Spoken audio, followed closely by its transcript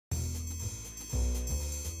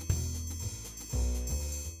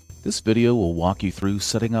This video will walk you through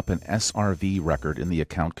setting up an SRV record in the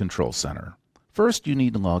Account Control Center. First, you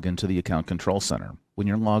need to log into the Account Control Center. When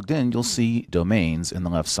you're logged in, you'll see Domains in the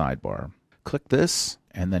left sidebar. Click this,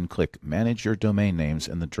 and then click Manage Your Domain Names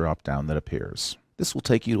in the drop-down that appears. This will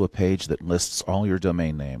take you to a page that lists all your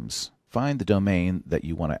domain names. Find the domain that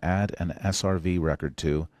you want to add an SRV record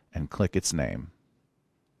to and click its name.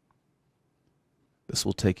 This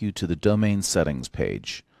will take you to the Domain Settings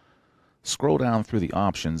page. Scroll down through the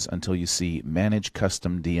options until you see Manage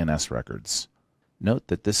Custom DNS Records. Note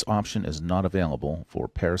that this option is not available for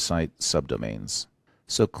Parasite subdomains.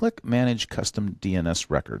 So click Manage Custom DNS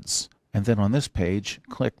Records, and then on this page,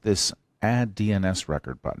 click this Add DNS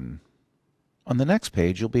Record button. On the next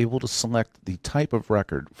page, you'll be able to select the type of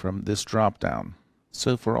record from this drop-down.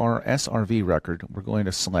 So for our SRV record, we're going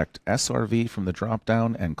to select SRV from the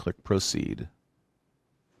drop-down and click Proceed.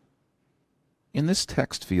 In this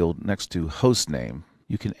text field next to host name,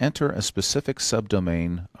 you can enter a specific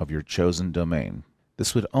subdomain of your chosen domain.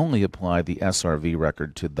 This would only apply the SRV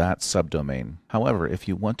record to that subdomain. However, if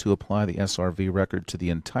you want to apply the SRV record to the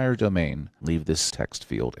entire domain, leave this text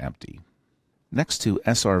field empty. Next to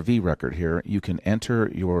SRV record here, you can enter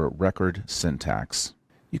your record syntax.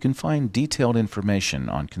 You can find detailed information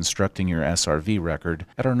on constructing your SRV record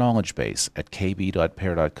at our knowledge base at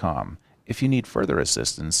kb.pair.com. If you need further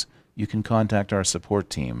assistance, you can contact our support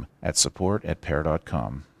team at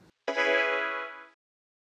support@pair.com.